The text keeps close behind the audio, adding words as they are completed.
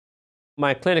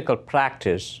My clinical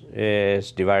practice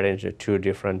is divided into two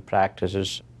different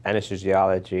practices,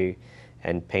 anesthesiology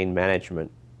and pain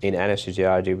management. In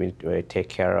anesthesiology, we take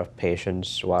care of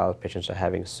patients while patients are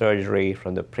having surgery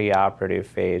from the preoperative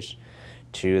phase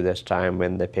to this time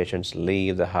when the patients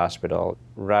leave the hospital.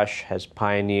 Rush has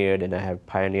pioneered, and I have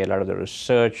pioneered a lot of the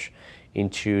research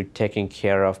into taking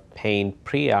care of pain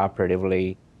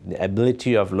preoperatively, the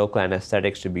ability of local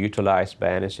anesthetics to be utilized by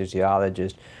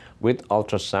anesthesiologists with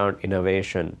ultrasound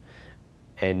innovation,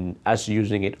 and us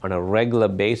using it on a regular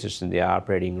basis in the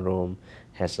operating room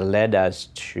has led us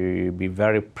to be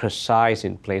very precise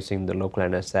in placing the local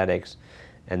anesthetics,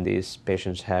 and these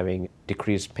patients having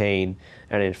decreased pain,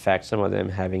 and in fact some of them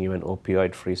having even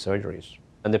opioid-free surgeries.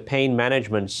 On the pain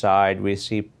management side, we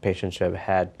see patients who have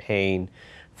had pain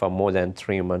for more than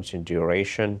 3 months in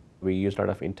duration. We use a lot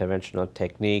of interventional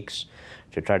techniques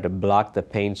to try to block the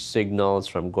pain signals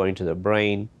from going to the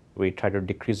brain. We try to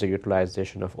decrease the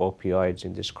utilization of opioids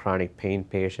in these chronic pain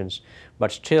patients,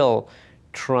 but still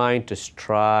trying to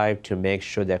strive to make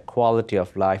sure their quality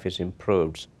of life is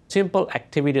improved. Simple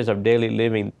activities of daily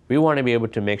living, we want to be able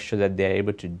to make sure that they're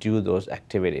able to do those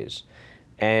activities.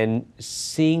 And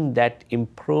seeing that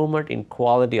improvement in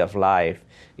quality of life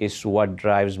is what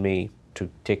drives me to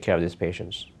take care of these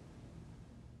patients.